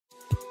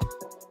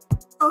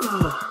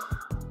Oh,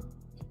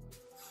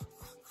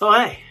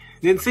 hey,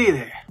 didn't see you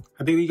there.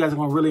 I think you guys are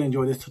going to really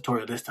enjoy this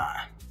tutorial this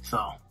time.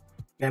 So,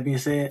 that being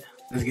said,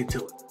 let's get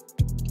to it.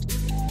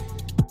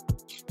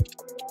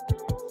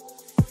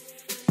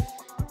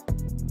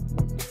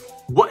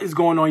 What is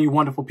going on, you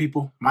wonderful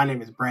people? My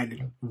name is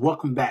Brandon.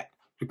 Welcome back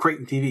to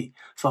Crayton TV.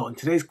 So in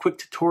today's quick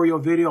tutorial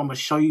video, I'm going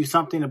to show you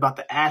something about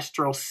the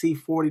Astro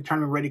C40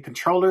 tournament ready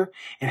controller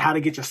and how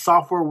to get your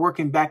software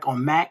working back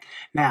on Mac.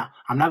 Now,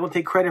 I'm not going to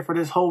take credit for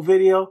this whole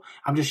video.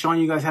 I'm just showing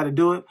you guys how to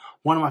do it.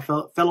 One of my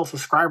fellow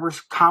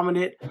subscribers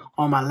commented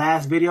on my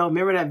last video.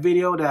 Remember that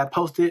video that I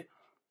posted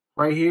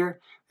right here?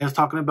 It was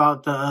talking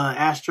about the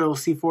Astro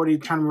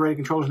C40 tournament ready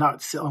controller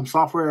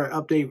software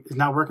update is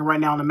not working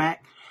right now on the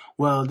Mac.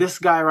 Well, this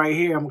guy right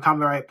here, I'm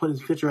gonna put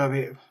his picture of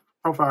it,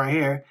 profile right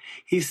here.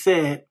 He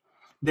said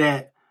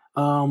that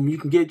you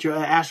can get your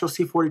Astro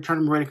C40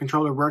 tournament ready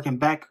controller working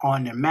back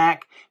on your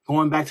Mac,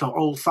 going back to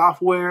old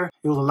software.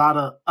 There was a lot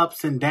of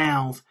ups and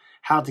downs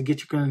how to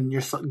get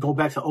go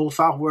back to old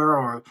software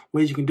or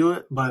ways you can do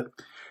it. But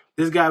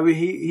this guy,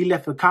 he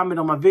left a comment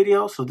on my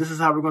video, so this is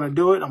how we're gonna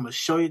do it. I'm gonna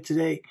show you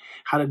today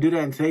how to do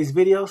that in today's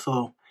video.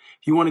 So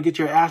if you want to get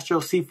your Astro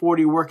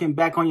C40 working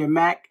back on your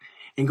Mac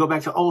and go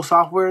back to old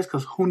softwares,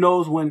 because who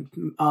knows when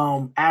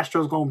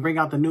Astro's going to bring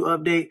out the new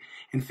update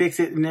and fix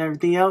it and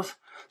everything else.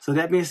 So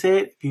that being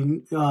said,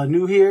 if you're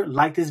new here,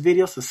 like this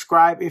video,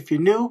 subscribe if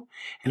you're new,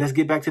 and let's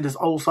get back to this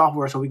old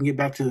software so we can get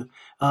back to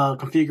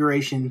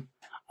configuration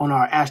on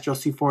our Astro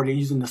C40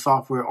 using the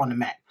software on the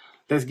Mac.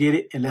 Let's get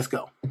it and let's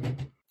go.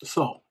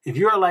 So if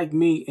you're like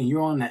me and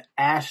you're on the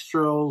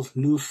Astro's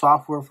new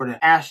software for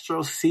the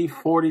Astro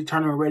C40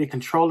 tournament ready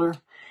controller,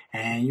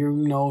 and you're,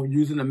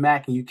 using the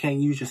Mac and you can't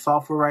use your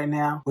software right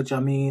now, which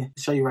I'll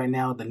show you right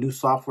now, the new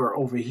software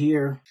over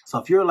here. So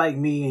if you're like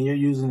me and you're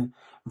using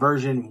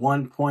version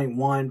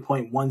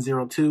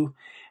 1.1.102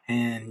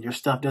 and your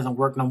stuff doesn't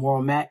work no more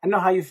on Mac, I know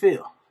how you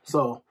feel.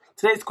 So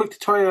today's quick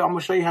tutorial, I'm going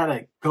to show you how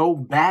to go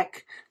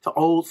back to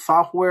old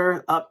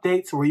software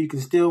updates where you can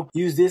still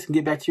use this and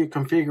get back to your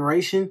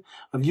configuration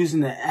of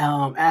using the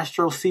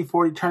Astro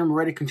C40 tournament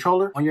ready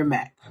controller on your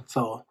Mac.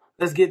 So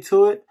let's get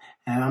to it.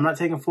 And I'm not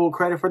taking full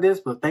credit for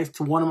this, but thanks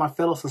to one of my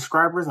fellow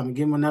subscribers, I'm going to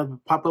give him another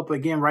pop-up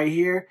again right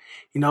here.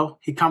 He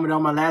commented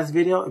on my last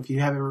video. If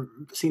you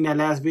haven't seen that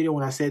last video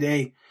when I said,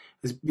 hey,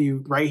 let's be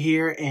right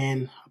here,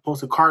 and I'll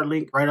post a card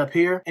link right up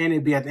here. And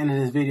it'll be at the end of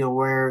this video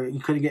where you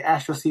couldn't get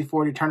Astro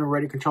C40 tournament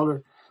ready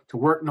controller to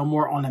work no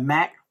more on the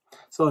Mac.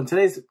 So in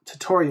today's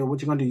tutorial,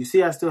 what you're going to do, you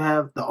see I still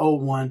have the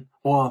old one,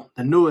 or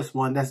the newest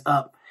one that's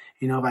up.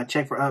 If I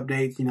check for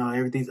updates,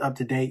 everything's up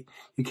to date.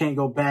 You can't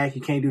go back.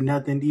 You can't do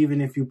nothing. Even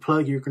if you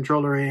plug your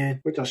controller in,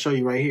 which I'll show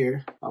you right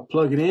here. I'll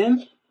plug it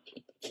in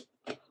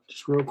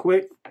just real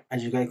quick.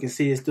 As you guys can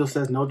see, it still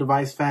says no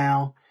device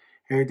found.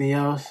 Everything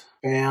else,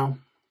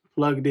 bam,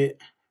 plugged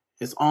it.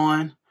 It's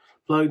on,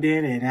 plugged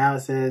in, and now it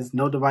says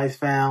no device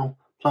found,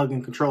 plug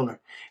in controller.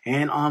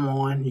 And I'm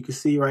on, you can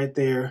see right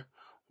there,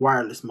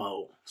 wireless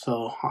mode.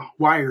 So,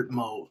 wired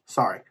mode,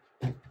 sorry.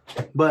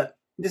 But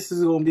this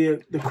is going to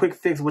be the quick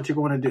fix of what you're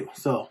going to do.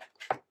 So,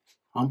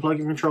 unplug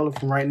your controller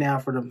from right now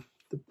for the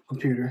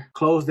computer.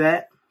 Close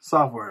that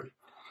software.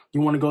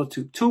 You want to go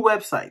to two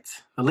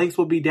websites. The links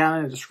will be down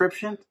in the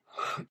description.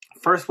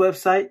 First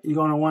website you're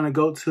going to want to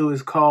go to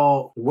is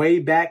called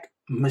Wayback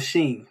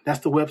Machine. That's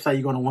the website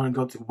you're going to want to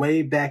go to.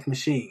 Wayback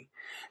Machine.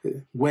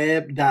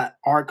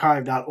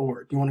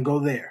 Web.archive.org. You want to go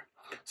there.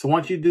 So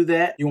once you do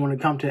that, you want to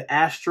come to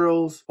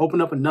Astro's, open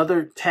up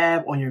another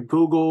tab on your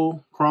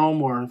Google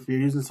Chrome, or if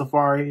you're using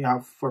Safari, I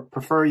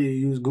prefer you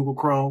use Google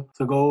Chrome.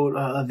 So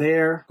go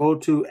there, go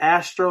to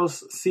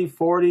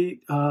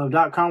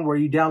astrosc40.com where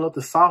you download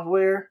the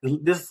software.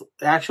 This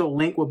actual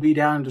link will be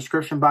down in the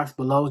description box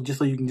below, just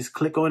so you can just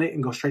click on it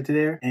and go straight to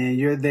there, and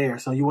you're there.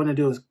 So you want to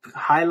do is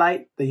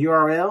highlight the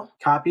URL,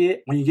 copy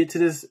it. When you get to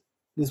this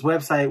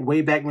website,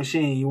 Wayback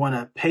Machine, you want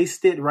to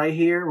paste it right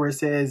here where it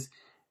says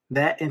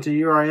that into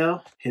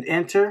URL, hit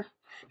enter.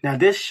 Now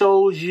this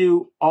shows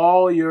you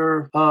all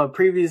your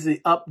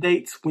previously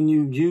updates when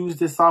you use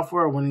this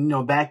software, when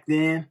back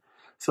then.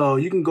 So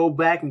you can go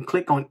back and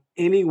click on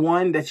any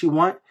one that you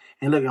want.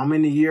 And look, I'm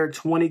in the year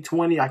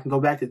 2020. I can go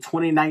back to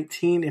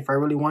 2019 if I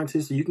really want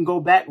to. So you can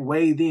go back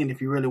way then if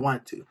you really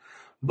want to.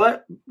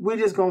 But we're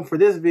just going for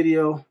this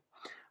video.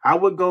 I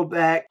would go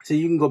back, so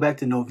you can go back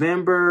to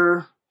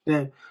November.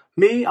 Then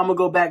me, I'm going to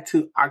go back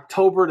to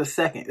October the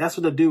 2nd. That's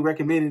what the dude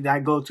recommended that I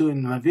go to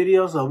in my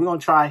video. So we're going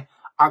to try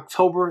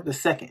October the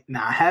 2nd.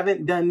 Now, I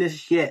haven't done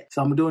this yet,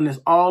 so I'm doing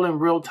this all in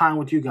real time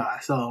with you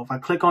guys. So if I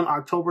click on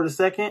October the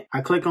 2nd,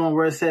 I click on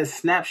where it says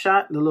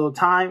snapshot, the little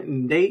time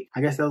and date.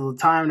 I guess that was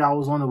the time that I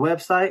was on the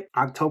website.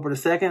 October the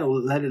 2nd,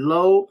 we'll let it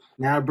load.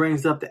 Now it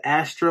brings up the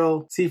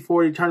Astro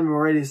C40 tournament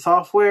ready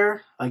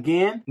software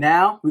again.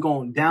 Now we're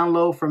going to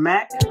download for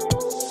Mac.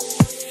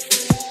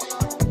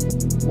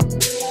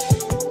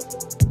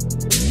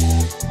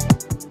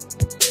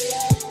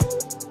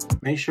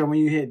 Make sure when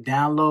you hit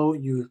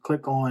download, you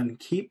click on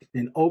keep,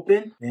 then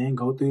open, then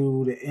go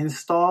through the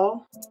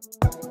install.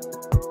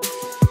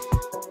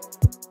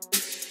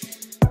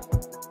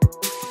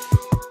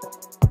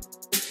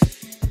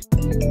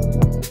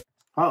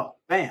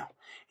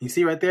 You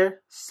see right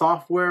there,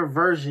 software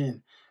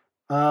version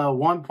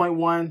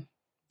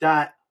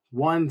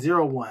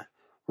 1.1.101.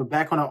 We're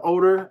back on an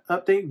older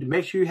update.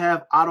 Make sure you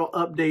have auto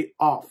update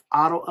off.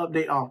 Auto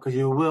update off, because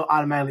you will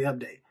automatically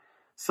update.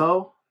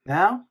 So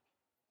now,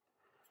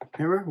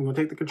 remember, we're gonna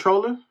take the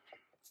controller,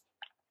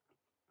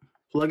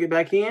 plug it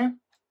back in.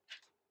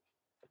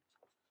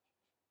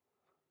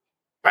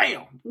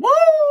 Bam! Woo!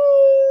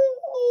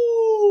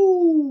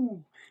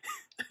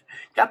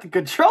 Got the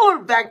controller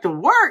back to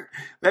work.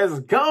 Let's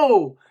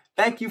go.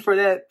 Thank you for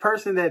that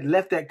person that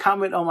left that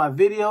comment on my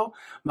video.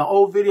 My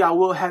old video, I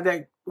will have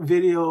that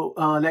video,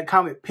 that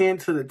comment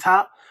pinned to the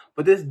top.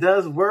 But this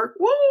does work.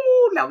 Woo!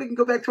 Now we can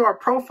go back to our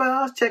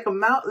profiles, check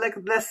them out.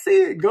 Let's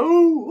see it go.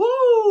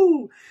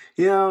 Woo!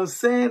 You know what I'm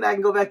saying? I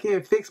can go back in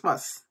and fix my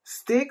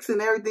sticks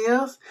and everything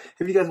else.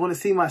 If you guys want to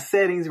see my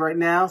settings right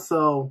now.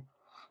 So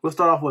we'll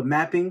start off with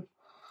mapping.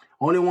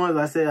 Only ones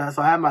I said,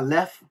 so I have my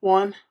left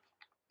one.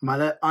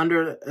 My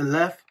under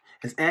left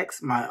is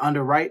X. My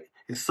under right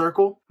is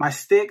circle. My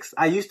sticks,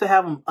 I used to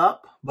have them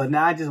up, but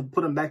now I just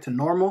put them back to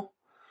normal.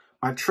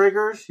 My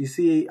triggers, you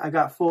see I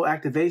got full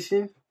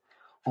activation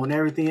on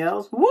everything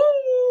else. Woo!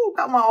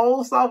 Got my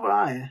whole software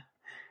on.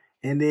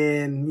 And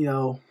then, you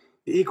know,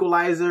 the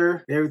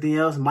equalizer, everything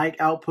else,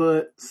 mic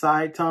output,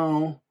 side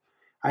tone.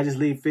 I just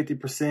leave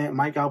 50%.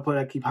 Mic output,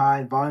 I keep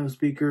high. Volume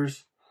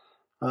speakers,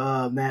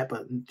 that.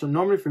 But so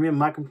normally for me,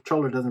 my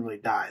controller doesn't really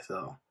die.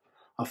 So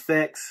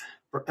effects,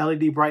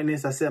 LED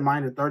brightness, I set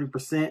mine to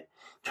 30%.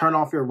 Turn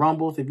off your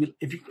rumbles if you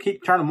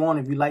keep turn them on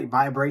if you like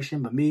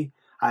vibration, but me,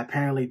 I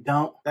apparently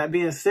don't. That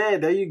being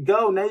said, there you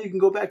go. Now you can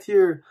go back to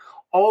your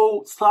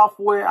old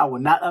software. I will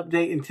not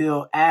update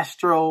until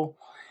Astro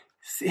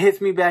hits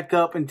me back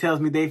up and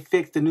tells me they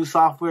fixed the new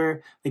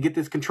software to get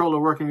this controller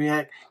working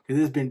yet,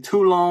 because it's been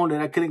too long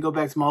that I couldn't go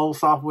back to my old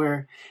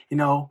software, you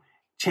know,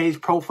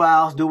 change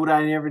profiles, do what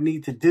I never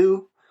need to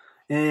do.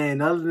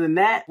 And other than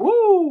that,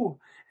 woo!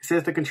 It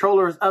says the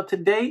controller is up to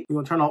date. You're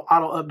going to turn on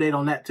auto update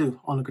on that too,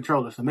 on the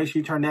controller. So make sure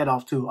you turn that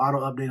off too, auto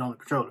update on the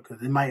controller,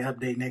 because it might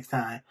update next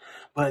time.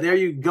 But there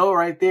you go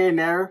right there. And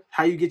there,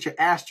 how you get your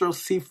Astro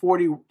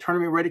C40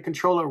 tournament ready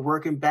controller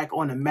working back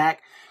on the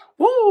Mac.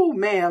 Woo,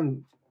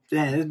 man.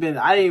 Man,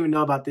 I didn't even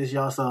know about this,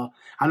 y'all. So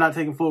I'm not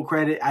taking full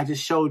credit. I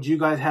just showed you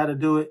guys how to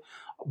do it.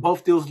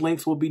 Both those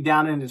links will be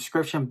down in the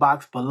description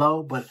box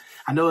below. But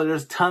I know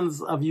there's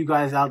tons of you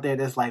guys out there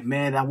that's like,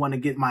 man, I want to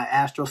get my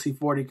Astro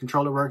C40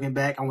 controller working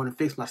back. I want to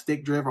fix my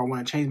stick drift. I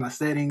want to change my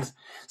settings.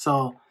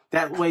 So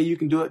that way you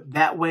can do it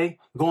that way,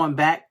 going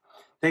back.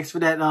 Thanks for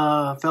that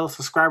fellow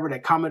subscriber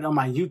that commented on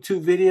my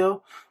YouTube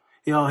video.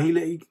 You know,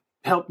 he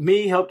helped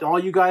me, helped all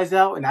you guys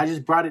out, and I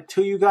just brought it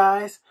to you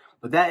guys.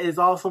 But that is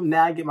awesome.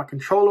 Now I get my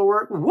controller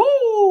work.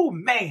 Woo,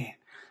 man.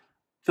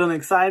 Feeling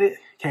excited.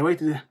 Can't wait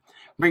to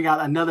bring out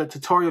another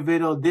tutorial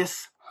video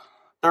this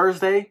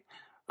Thursday.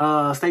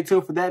 Stay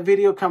tuned for that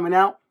video coming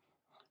out.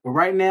 But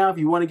right now, if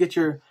you want to get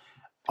your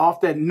off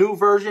that new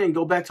version and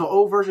go back to an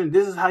old version,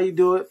 this is how you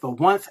do it.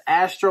 But once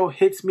Astro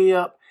hits me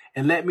up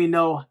and let me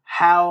know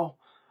how,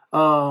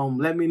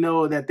 let me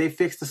know that they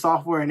fixed the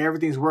software and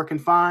everything's working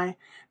fine,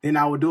 then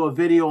I will do a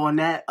video on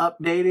that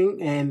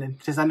updating. And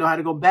since I know how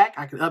to go back,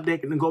 I can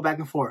update and go back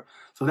and forth.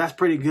 So that's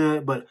pretty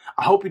good. But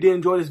I hope you did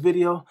enjoy this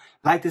video.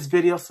 Like this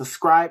video,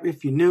 subscribe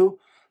if you're new.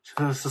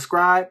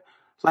 Subscribe,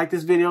 like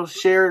this video,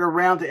 share it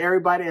around to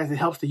everybody as it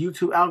helps the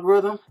YouTube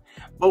algorithm.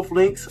 Both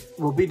links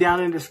will be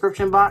down in the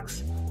description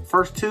box,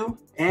 first two,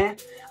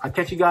 and I'll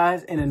catch you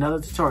guys in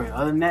another tutorial.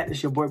 Other than that,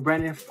 it's your boy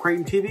Brandon from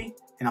Crayton TV,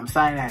 and I'm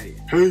signing out of here.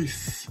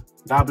 Peace.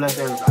 God bless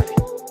everybody.